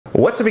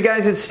What's up, you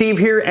guys? It's Steve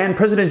here, and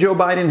President Joe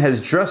Biden has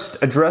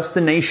just addressed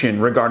the nation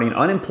regarding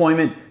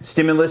unemployment,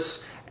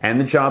 stimulus, and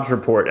the jobs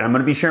report. I'm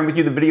going to be sharing with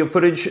you the video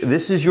footage.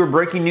 This is your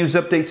breaking news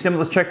update,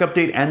 stimulus check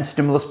update, and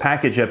stimulus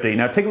package update.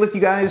 Now, take a look,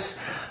 you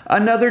guys.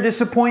 Another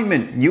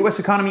disappointment. U.S.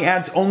 economy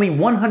adds only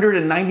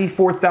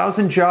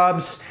 194,000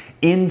 jobs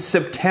in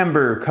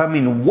September,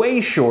 coming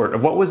way short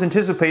of what was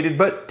anticipated.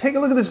 But take a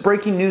look at this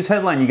breaking news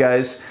headline, you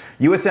guys.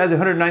 U.S. adds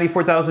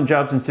 194,000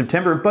 jobs in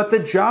September, but the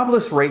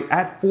jobless rate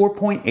at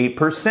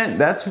 4.8%.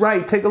 That's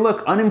right. Take a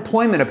look.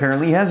 Unemployment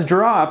apparently has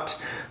dropped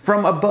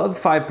from above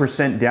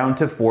 5% down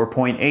to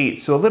 4.8%.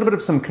 So a little bit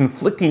of some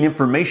conflicting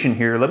information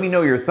here. Let me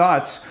know your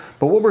thoughts.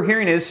 But what we're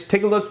hearing is,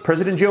 take a look,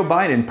 President Joe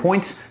Biden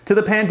points to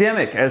the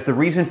pandemic as the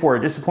reason for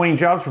a disappointing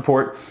jobs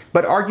report,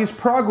 but argues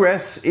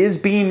progress is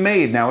being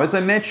made. Now, as I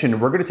mentioned,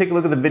 we're going to take a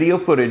look at the video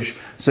footage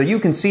so you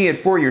can see it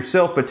for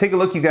yourself. But take a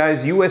look, you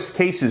guys, U.S.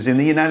 cases in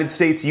the United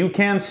States, you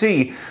can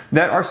see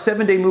that our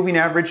 7-day moving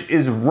average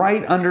is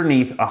right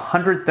underneath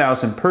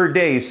 100,000 per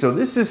day. So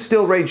this is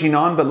still raging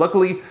on, but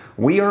luckily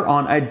we are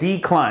on a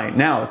decline.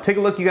 Now, take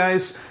a look, you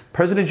guys.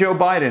 President Joe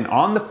Biden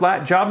on the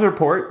flat jobs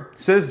report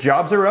says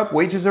jobs are up,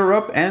 wages are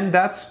up, and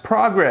that's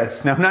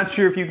progress. Now, I'm not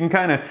sure if you can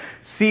kind of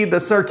see the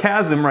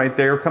sarcasm right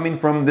there coming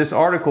from this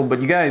article,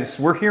 but you guys,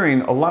 we're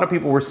hearing a lot of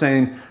people were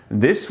saying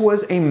this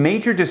was a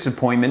major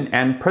disappointment,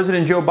 and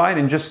President Joe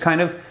Biden just kind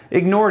of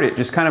ignored it,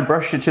 just kind of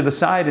brushed it to the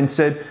side and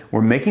said,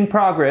 we're making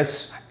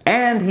progress.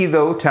 And he,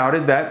 though,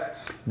 touted that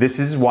this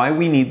is why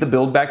we need the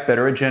Build Back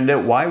Better agenda,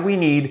 why we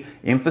need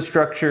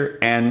infrastructure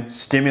and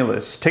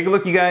stimulus. Take a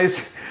look, you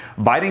guys.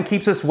 Biden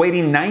keeps us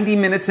waiting 90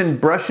 minutes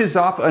and brushes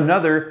off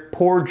another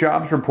poor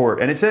jobs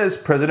report. And it says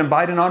President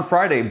Biden on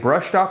Friday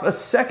brushed off a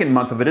second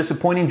month of a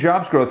disappointing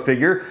jobs growth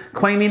figure,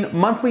 claiming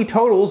monthly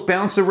totals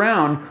bounce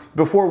around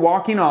before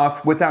walking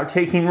off without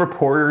taking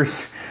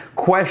reporters'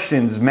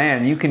 questions.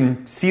 Man, you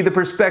can see the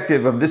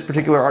perspective of this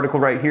particular article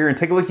right here. And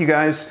take a look, you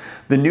guys.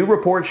 The new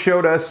report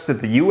showed us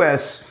that the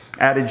U.S.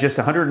 added just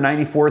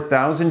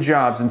 194,000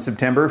 jobs in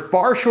September,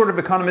 far short of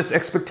economists'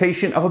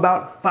 expectation of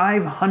about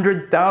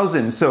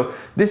 500,000. So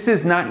this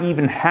is not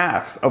even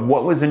half of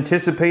what was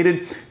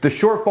anticipated. The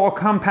shortfall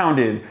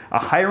compounded a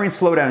hiring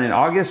slowdown in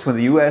August when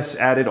the U.S.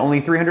 added only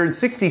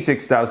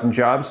 366,000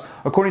 jobs,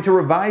 according to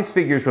revised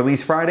figures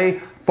released Friday,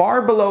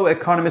 far below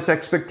economists'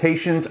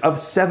 expectations of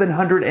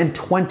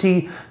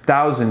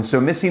 720,000.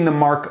 So missing the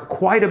mark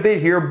quite a bit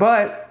here,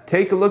 but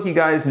take a look, you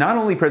guys, not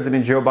only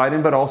President Joe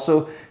Biden, but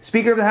also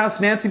Speaker of the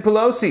House Nancy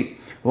Pelosi.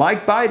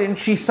 Like Biden,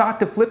 she sought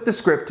to flip the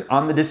script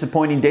on the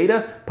disappointing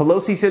data.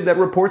 Pelosi said that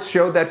reports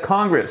showed that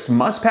Congress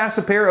must pass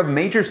a pair of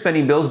major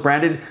spending bills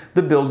branded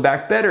the Build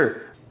Back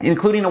Better,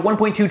 including a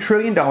 $1.2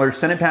 trillion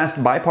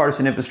Senate-passed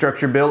bipartisan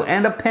infrastructure bill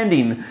and a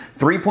pending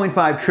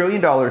 $3.5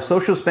 trillion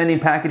social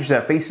spending package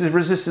that faces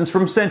resistance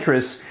from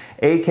centrists,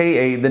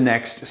 aka the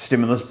next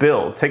stimulus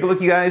bill. Take a look,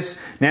 you guys.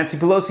 Nancy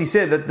Pelosi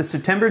said that the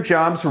September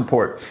jobs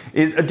report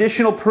is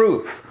additional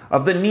proof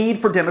of the need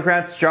for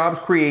Democrats'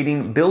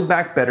 jobs-creating Build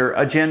Back Better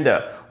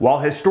agenda. While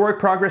historic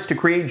progress to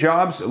create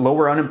jobs,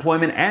 lower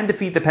unemployment, and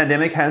defeat the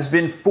pandemic has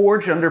been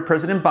forged under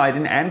President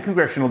Biden and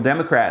congressional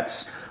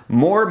Democrats,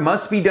 more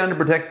must be done to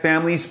protect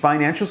families'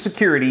 financial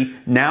security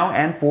now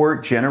and for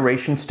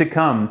generations to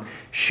come,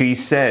 she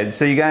said.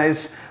 So you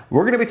guys,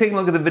 we're going to be taking a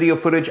look at the video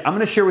footage. I'm going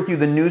to share with you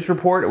the news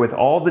report with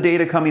all the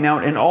data coming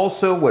out and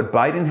also what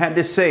Biden had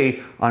to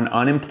say on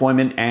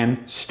unemployment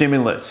and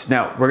stimulus.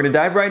 Now, we're going to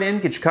dive right in,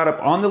 get you caught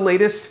up on the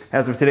latest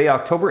as of today,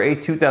 October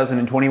 8th,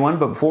 2021.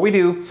 But before we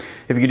do,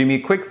 if you could do me a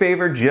quick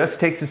favor, just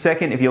takes a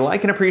second. If you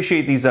like and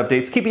appreciate these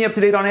updates, keep me up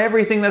to date on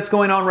everything that's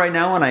going on right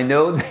now, and I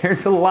know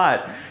there's a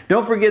lot.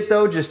 Don't forget,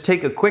 though, just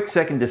take a quick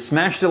second to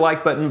smash the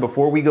like button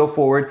before we go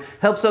forward.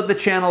 Helps out the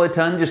channel a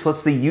ton, just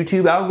lets the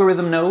YouTube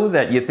algorithm know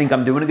that you think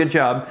I'm doing a good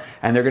job,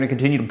 and they're going to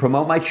continue to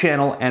promote my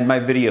channel and my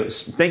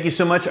videos. Thank you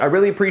so much. I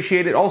really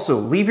appreciate it. Also,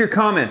 leave your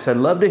comments. I'd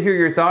love to hear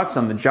your thoughts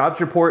on the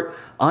jobs report,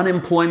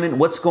 unemployment,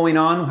 what's going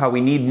on, how we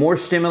need more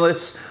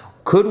stimulus.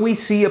 Could we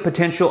see a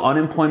potential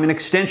unemployment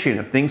extension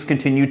if things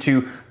continue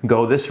to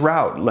go this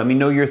route? Let me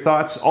know your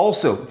thoughts.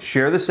 Also,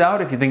 share this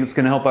out if you think it's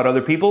going to help out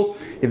other people.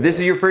 If this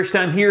is your first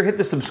time here, hit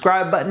the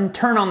subscribe button,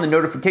 turn on the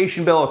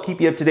notification bell. I'll keep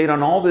you up to date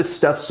on all this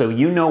stuff so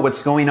you know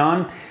what's going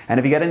on.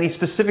 And if you got any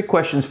specific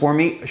questions for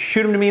me,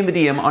 shoot them to me in the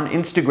DM on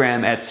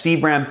Instagram at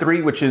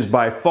SteveRam3, which is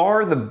by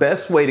far the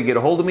best way to get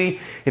a hold of me.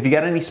 If you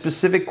got any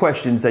specific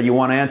questions that you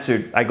want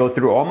answered, I go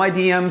through all my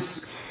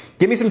DMs.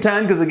 Give me some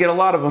time because I get a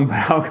lot of them,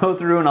 but I'll go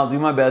through and I'll do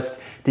my best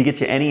to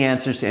get you any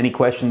answers to any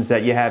questions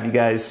that you have, you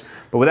guys.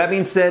 But with that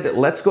being said,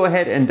 let's go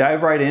ahead and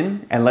dive right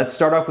in. And let's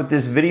start off with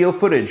this video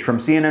footage from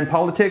CNN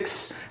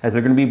Politics as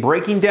they're going to be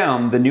breaking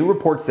down the new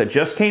reports that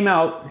just came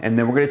out. And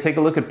then we're going to take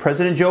a look at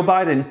President Joe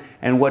Biden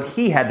and what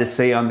he had to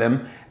say on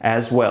them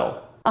as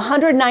well.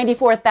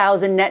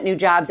 194,000 net new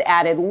jobs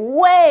added,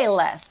 way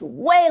less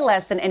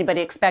than anybody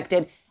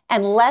expected,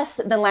 and less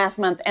than last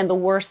month and the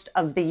worst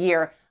of the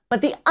year. But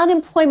the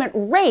unemployment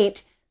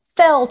rate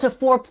fell to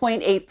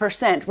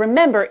 4.8%.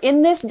 Remember,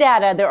 in this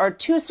data, there are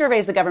two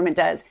surveys the government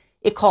does.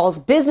 It calls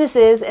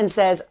businesses and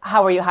says,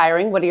 how are you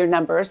hiring? What are your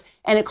numbers?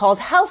 And it calls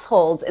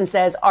households and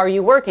says, are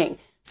you working?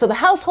 So the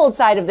household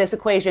side of this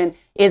equation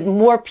is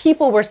more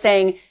people were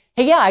saying,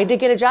 hey, yeah, I did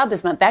get a job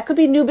this month. That could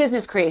be new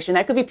business creation.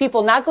 That could be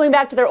people not going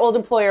back to their old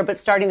employer, but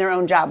starting their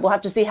own job. We'll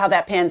have to see how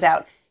that pans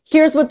out.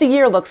 Here's what the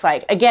year looks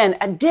like. Again,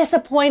 a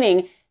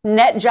disappointing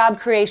net job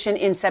creation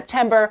in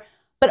September,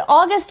 but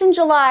August and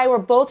July were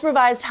both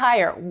revised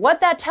higher. What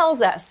that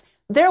tells us,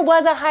 there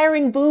was a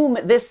hiring boom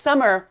this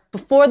summer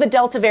before the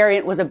Delta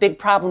variant was a big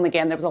problem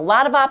again. There was a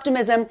lot of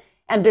optimism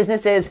and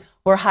businesses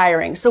were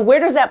hiring. So where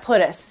does that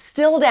put us?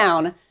 Still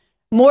down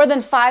more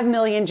than 5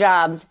 million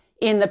jobs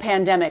in the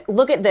pandemic.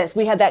 Look at this.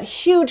 We had that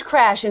huge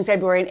crash in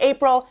February and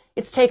April.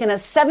 It's taken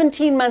us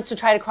 17 months to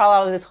try to crawl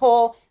out of this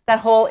hole. That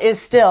hole is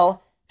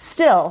still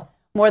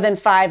more than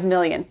 5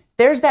 million.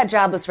 There's that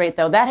jobless rate,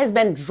 though. That has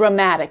been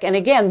dramatic. And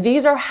again,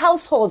 these are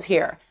households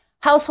here.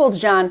 Households,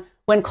 John,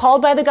 when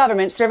called by the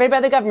government, surveyed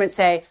by the government,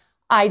 say,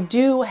 I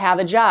do have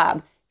a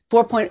job.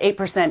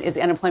 4.8% is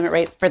the unemployment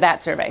rate for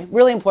that survey.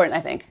 Really important,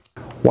 I think.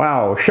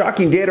 Wow,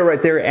 shocking data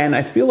right there, and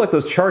I feel like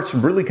those charts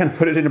really kind of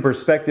put it into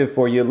perspective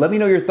for you. Let me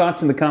know your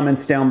thoughts in the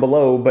comments down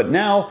below, but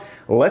now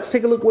let's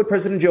take a look at what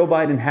President Joe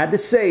Biden had to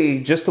say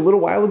just a little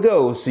while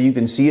ago so you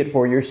can see it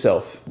for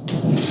yourself.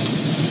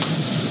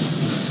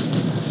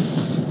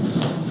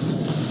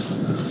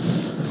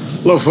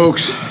 Hello,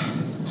 folks.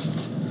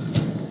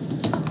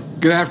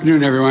 Good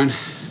afternoon, everyone.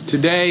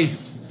 Today,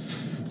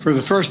 for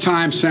the first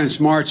time since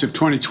March of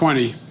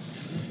 2020,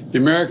 the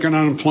American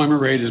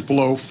unemployment rate is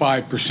below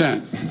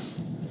 5%.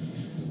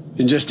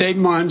 In just 8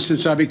 months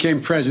since I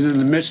became president, in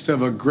the midst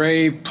of a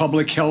grave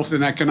public health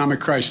and economic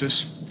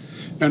crisis,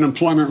 the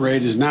unemployment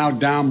rate is now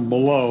down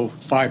below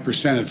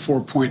 5% at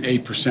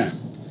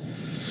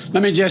 4.8%.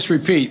 Let me just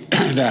repeat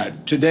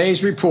that.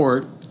 Today's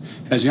report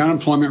has the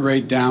unemployment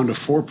rate down to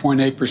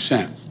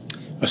 4.8%,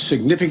 a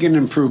significant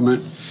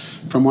improvement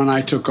from when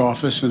I took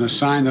office and a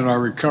sign that our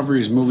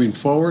recovery is moving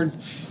forward,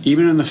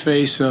 even in the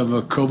face of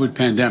a COVID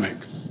pandemic.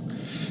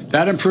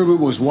 That improvement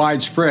was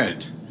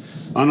widespread.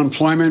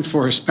 Unemployment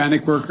for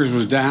Hispanic workers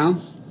was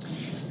down,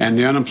 and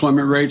the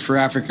unemployment rate for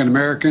African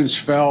Americans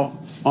fell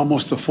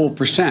almost a full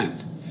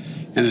percent,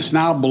 and it's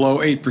now below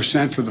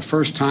 8% for the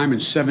first time in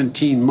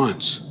 17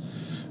 months.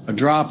 A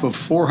drop of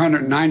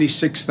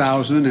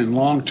 496,000 in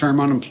long-term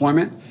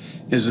unemployment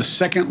is the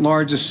second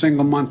largest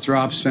single-month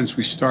drop since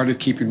we started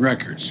keeping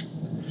records.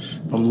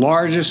 The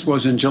largest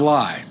was in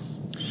July.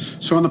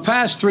 So in the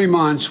past 3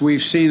 months,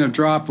 we've seen a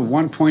drop of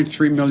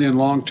 1.3 million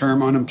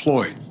long-term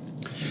unemployed.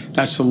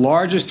 That's the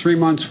largest 3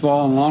 months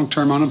fall in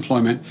long-term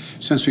unemployment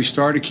since we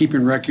started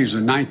keeping records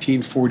in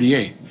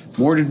 1948.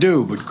 More to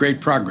do, but great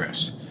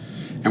progress.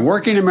 And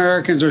working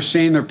Americans are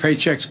seeing their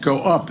paychecks go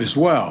up as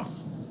well.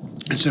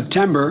 In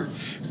September,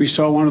 we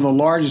saw one of the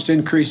largest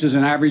increases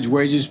in average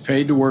wages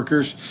paid to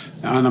workers,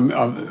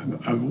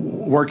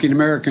 working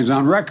Americans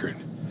on record.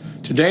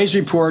 Today's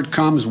report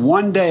comes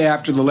one day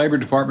after the Labor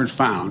Department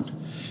found,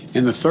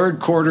 in the third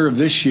quarter of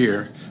this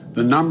year,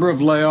 the number of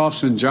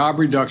layoffs and job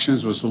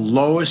reductions was the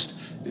lowest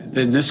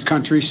in this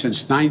country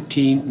since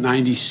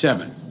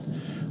 1997.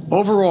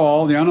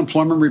 Overall, the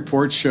unemployment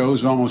report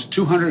shows almost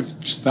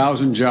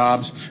 200,000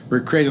 jobs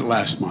were created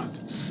last month,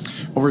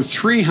 over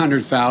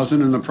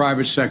 300,000 in the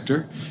private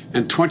sector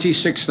and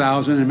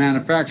 26,000 in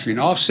manufacturing,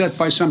 offset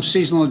by some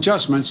seasonal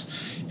adjustments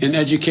in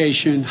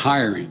education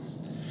hiring.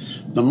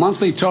 The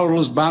monthly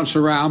totals bounce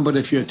around, but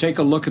if you take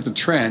a look at the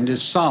trend,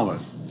 it's solid.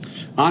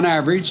 On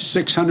average,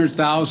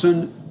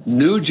 600,000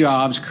 new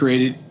jobs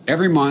created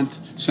every month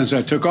since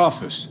I took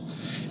office.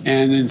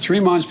 And in 3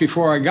 months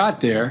before I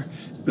got there,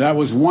 that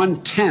was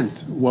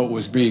 1/10 what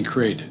was being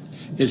created.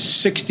 It's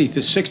 60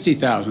 to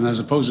 60,000 as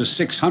opposed to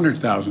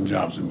 600,000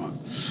 jobs a month.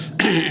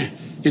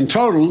 In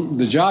total,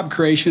 the job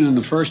creation in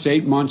the first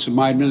 8 months of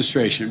my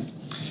administration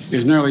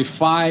is nearly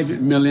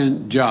 5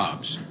 million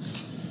jobs.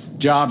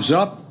 Jobs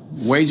up,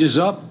 wages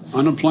up,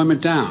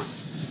 unemployment down.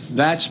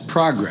 That's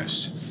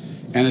progress.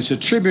 And it's a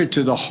tribute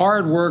to the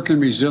hard work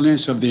and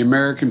resilience of the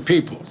American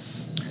people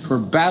who are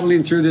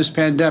battling through this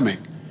pandemic,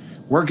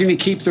 working to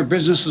keep their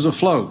businesses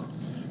afloat.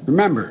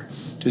 Remember,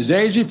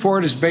 today's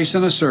report is based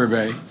on a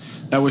survey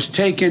that was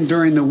taken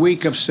during the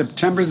week of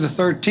September the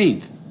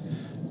 13th.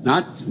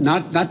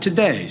 Not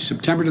today,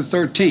 September the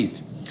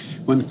 13th,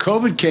 when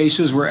COVID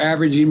cases were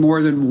averaging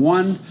more than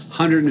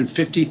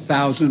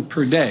 150,000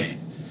 per day.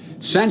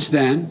 Since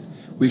then,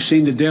 we've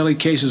seen the daily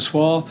cases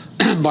fall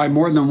by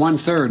more than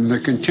 1/3, and they're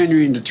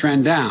continuing to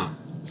trend down.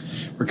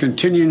 We're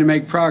continuing to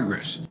make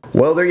progress.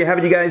 Well, there you have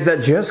it, you guys.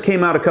 That just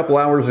came out a couple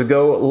hours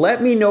ago.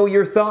 Let me know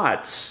your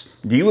thoughts.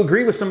 Do you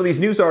agree with some of these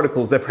news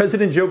articles that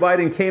President Joe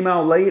Biden came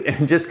out late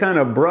and just kind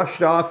of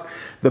brushed off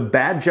the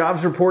bad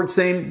jobs report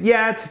saying,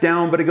 yeah, it's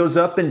down, but it goes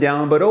up and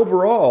down, but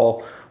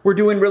overall, we're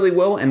doing really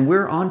well and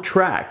we're on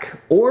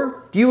track?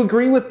 Or do you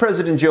agree with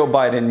President Joe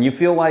Biden? You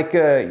feel like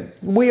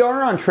we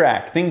are on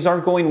track, things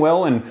aren't going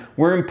well, and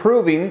we're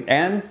improving,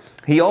 and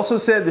he also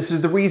said this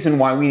is the reason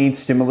why we need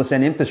stimulus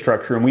and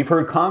infrastructure. And we've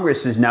heard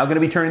Congress is now going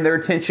to be turning their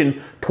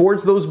attention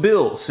towards those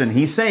bills. And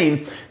he's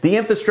saying the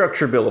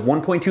infrastructure bill of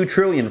 $1.2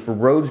 trillion for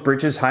roads,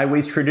 bridges,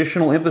 highways,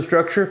 traditional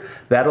infrastructure.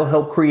 That'll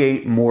help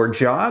create more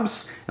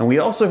jobs. And we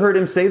also heard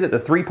him say that the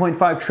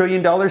 $3.5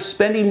 trillion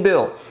spending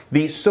bill,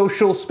 the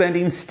social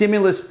spending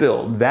stimulus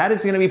bill, that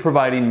is going to be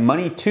providing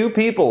money to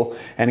people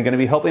and going to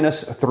be helping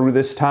us through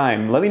this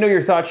time. Let me know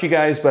your thoughts, you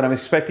guys, but I'm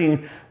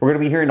expecting we're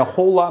going to be hearing a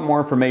whole lot more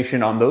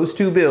information on those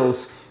two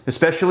bills,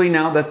 especially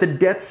now that the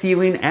debt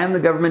ceiling and the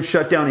government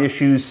shutdown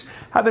issues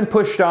have been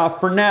pushed off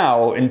for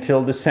now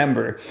until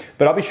December.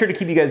 But I'll be sure to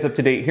keep you guys up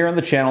to date here on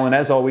the channel. And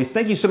as always,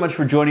 thank you so much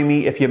for joining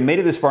me. If you made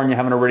it this far and you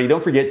haven't already,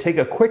 don't forget, take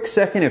a quick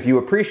second if you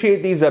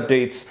appreciate these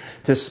updates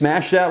to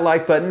smash that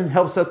like button.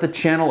 Helps out the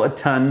channel a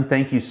ton.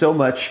 Thank you so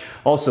much.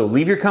 Also,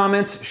 leave your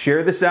comments,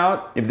 share this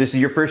out. If this is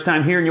your first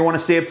time here and you want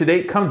to stay up to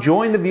date, come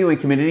join the viewing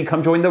community.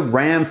 Come join the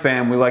Ram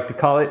fam, we like to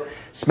call it.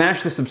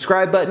 Smash the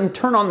subscribe button,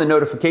 turn on the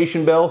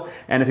notification bell,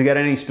 and if you got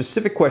any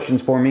specific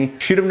questions for me,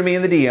 shoot them to me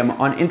in the DM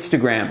on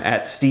Instagram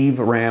at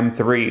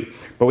SteveRam3.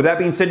 But with that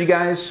being said, you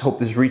guys, hope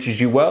this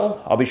reaches you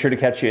well. I'll be sure to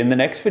catch you in the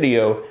next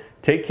video.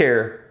 Take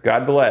care.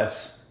 God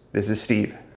bless. This is Steve.